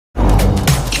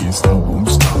Hi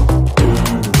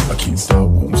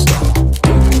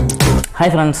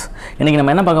friends, இன்னைக்கு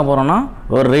நம்ம என்ன பார்க்க போறோம்னா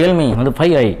ஒரு REALME வந்து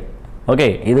 5i. ஓகே,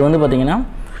 இது வந்து பாத்தீங்கன்னா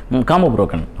காம்போ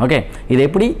broken. ஓகே, இது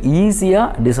எப்படி ஈஸியா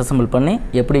டிஸ்அசெம்பிள் பண்ணி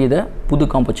எப்படி இத புது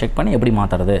காம்போ செக் பண்ணி எப்படி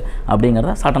மாத்துறது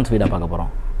அப்படிங்கறத ஷார்ட் அண்ட் ஸ்வீட்டா பார்க்க போறோம்.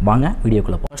 வாங்க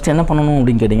வீடியோக்குள்ள போலாம். ஃபர்ஸ்ட் என்ன பண்ணனும்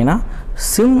அப்படினு கேட்டிங்கனா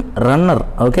சிம் ரன்னர்,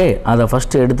 ஓகே, அத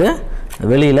ஃபர்ஸ்ட் எடுத்து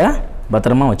வெளியில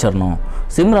பத்திரமா வச்சிரணும்.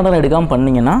 சிம் ரன்னர் எடுக்காம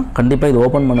பண்ணீங்கனா கண்டிப்பா இது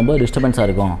ஓபன் பண்ணும்போது டிஸ்டர்பன்ஸா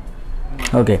இருக்கும்.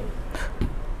 ஓகே,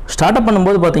 ஸ்டார்ட் அப்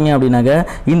பண்ணும்போது பாத்தீங்க அப்படினாக்க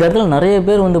இந்த இடத்துல நிறைய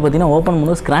பேர் வந்து பாத்தீங்கன்னா ஓபன்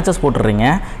பண்ணும்போது ஸ்கிராச்சஸ் போட்டுறீங்க.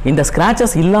 இந்த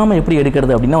ஸ்கிராச்சஸ் இல்லாம எப்படி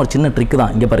எடுக்கிறது அப்படினா ஒரு சின்ன ட்ரிக்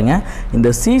தான். இங்க பாருங்க, இந்த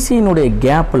சிசி னுடைய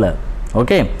கேப்ல,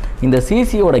 ஓகே, இந்த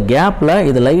சிசி யோட கேப்ல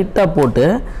இது லைட்டா போட்டு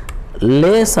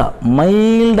லேசா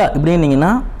மைல்டா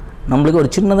இப்படினீங்கனா நமக்கு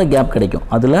ஒரு சின்னதா கேப் கிடைக்கும்.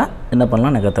 அதுல என்ன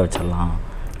பண்ணலாம், நகத்தை வச்சிரலாம்.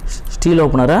 ஸ்டீல்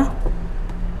ஓபனரை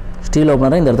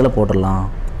இந்த இடத்துல போட்டுறலாம்.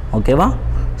 ஓகேவா?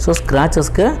 சோ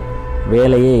ஸ்கிராச்சஸ்க்கு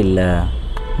வேலையே இல்லை.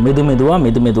 மெதுமெதுவா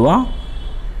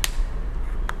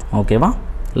ஓகேவா,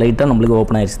 லைட்டாக நம்மளுக்கு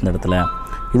ஓப்பன் ஆயிடுச்சு இந்த இடத்துல.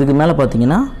 இதுக்கு மேலே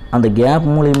பார்த்தீங்கன்னா அந்த கேப்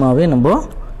மூலியமாகவே நம்ம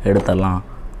எடுத்துடலாம்.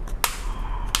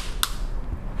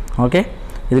 ஓகே,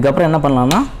 இதுக்கப்புறம் என்ன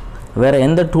பண்ணலாம்னா வேறு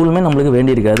எந்த டூலுமே நம்மளுக்கு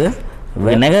வேண்டியிருக்காது.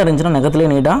 நெகை இருந்துச்சுன்னா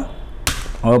நெகத்துலேயே நீட்டாக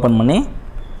ஓப்பன் பண்ணி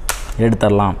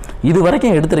எடுத்துடலாம். இது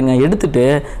வரைக்கும் எடுத்துருங்க. எடுத்துட்டு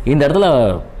இந்த இடத்துல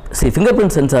ஃபிங்கர்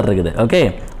பிரிண்ட் சென்சார் இருக்குது. ஓகே,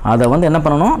 அதை வந்து என்ன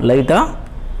பண்ணணும், லைட்டாக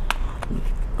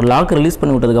லாக் ரிலீஸ்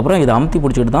பண்ணி விட்டதுக்கப்புறம் இதை அமுத்தி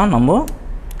பிடிச்சிட்டு தான் நம்ம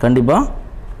கண்டிப்பாக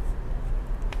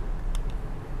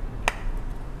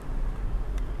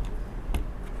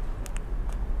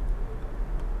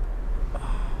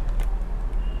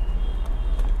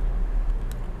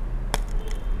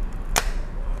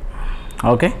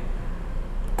ஓகே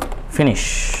ஃபினிஷ்.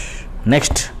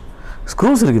 நெக்ஸ்ட்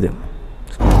ஸ்க்ரூஸ் இருக்குது.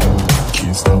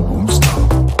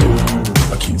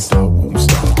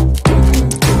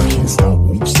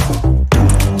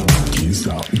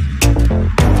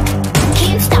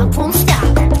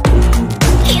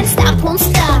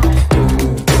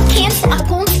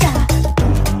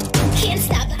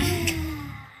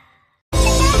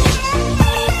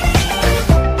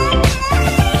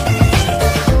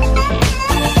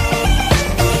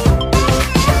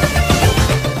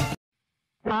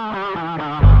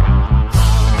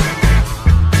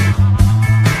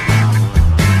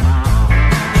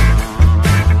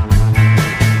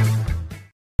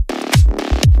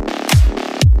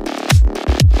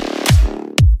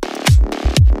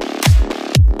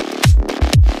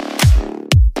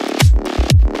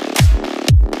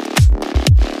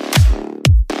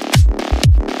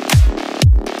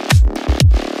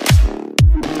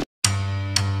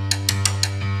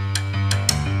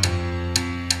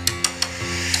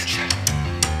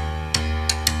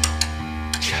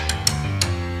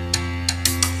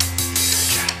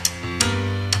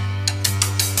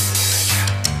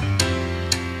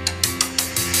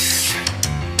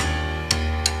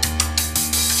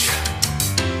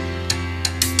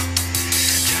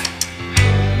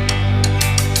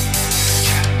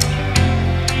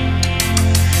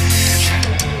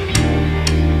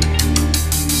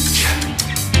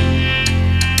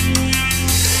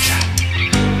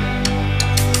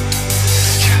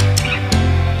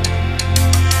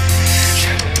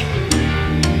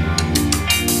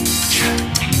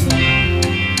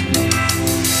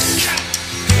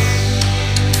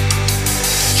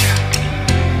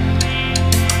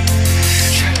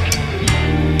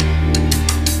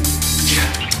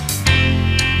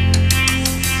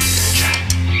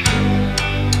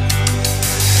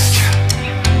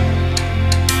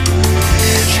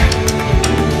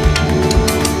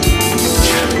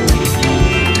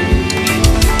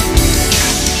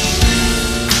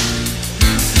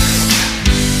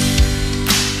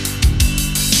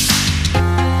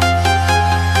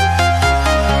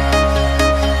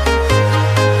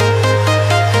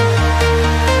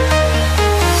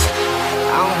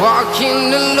 Walking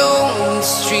alone, the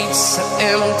streets are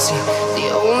empty. The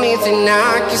only thing I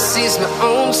can see is my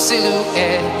own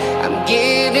silhouette. I'm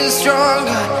getting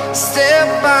stronger, step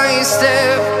by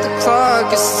step. The clock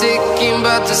is ticking,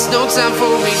 but there's no time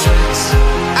for regrets.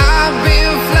 I've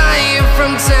been flying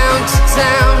from town to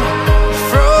town,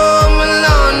 from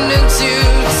London to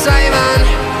Taiwan.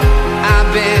 I've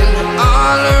been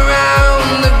all around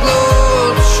the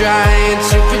globe, trying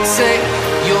to protect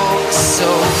your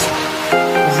soul.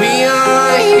 We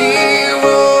are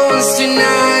heroes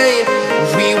tonight.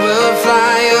 We will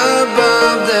fly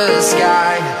above the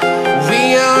sky. We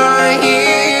are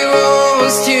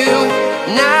heroes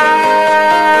tonight.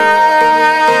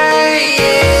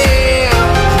 Yeah.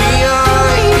 We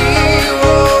are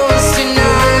heroes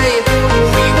tonight.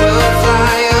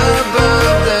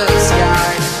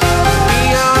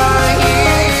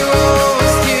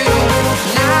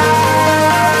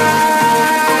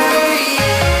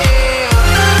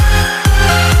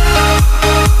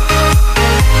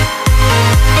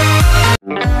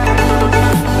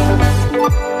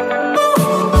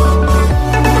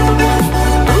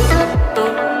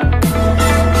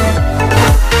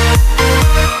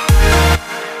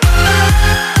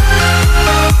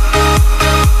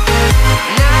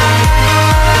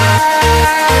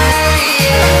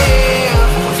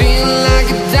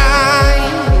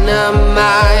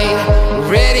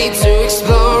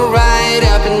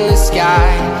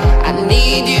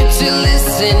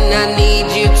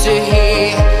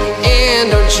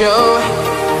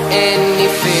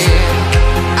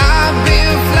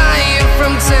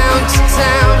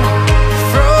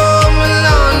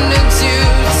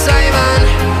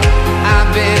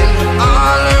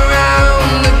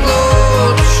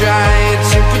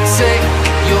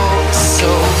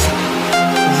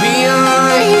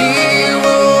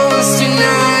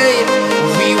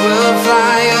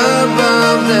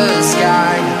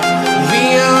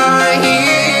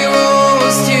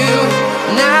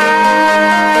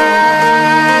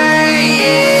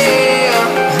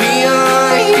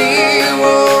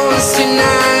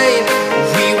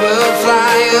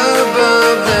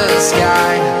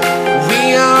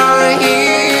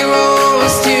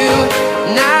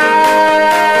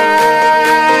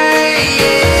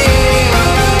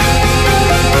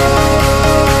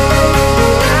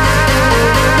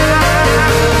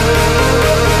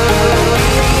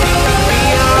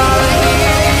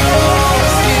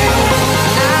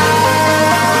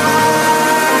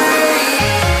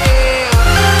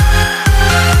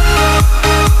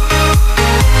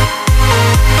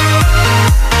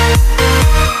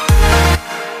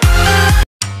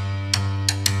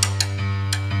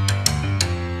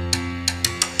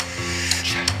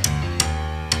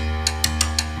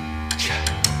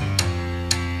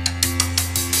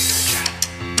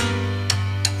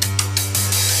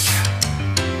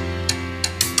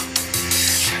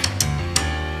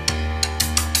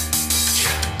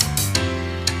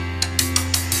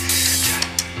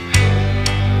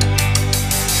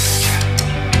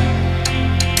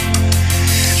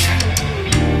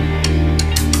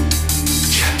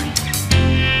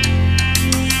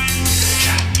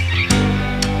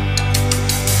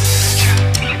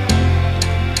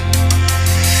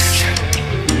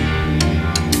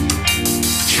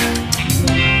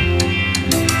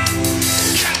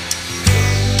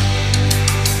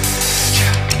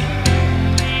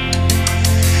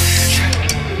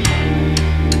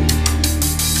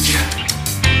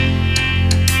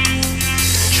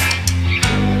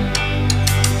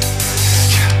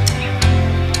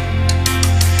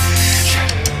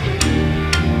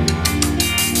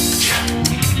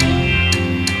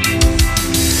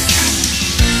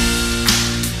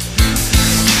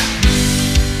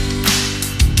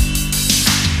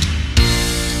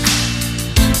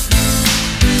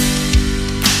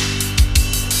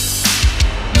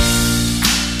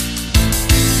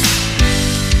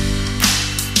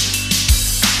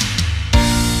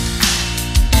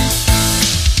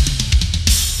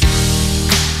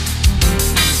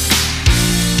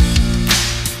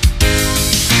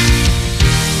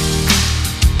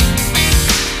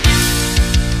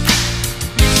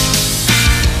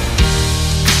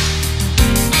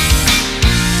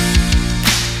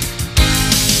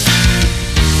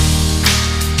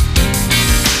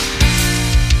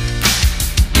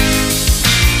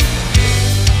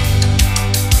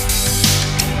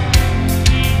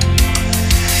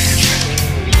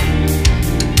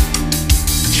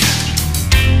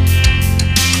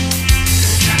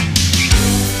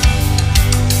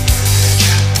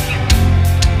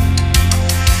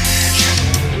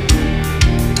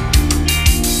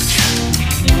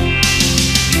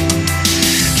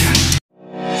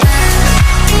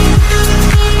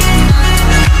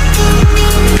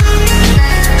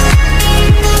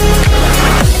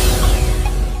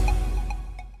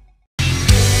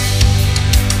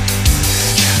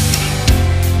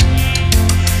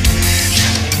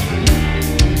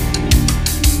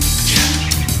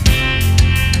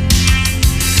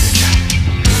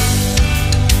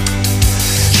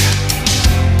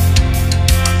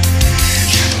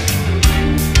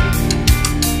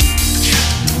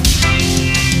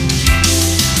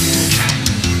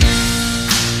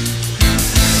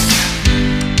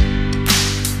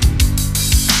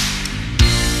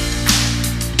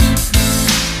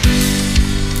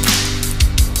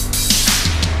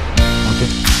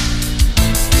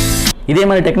 இதே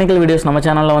மாதிரி technical videos நம்ம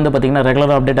சேனலில் வந்து பார்த்திங்கன்னா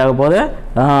ரெகுலராக update ஆக போகுது.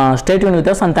 Stay tune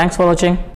with us and thanks for வாட்சிங்.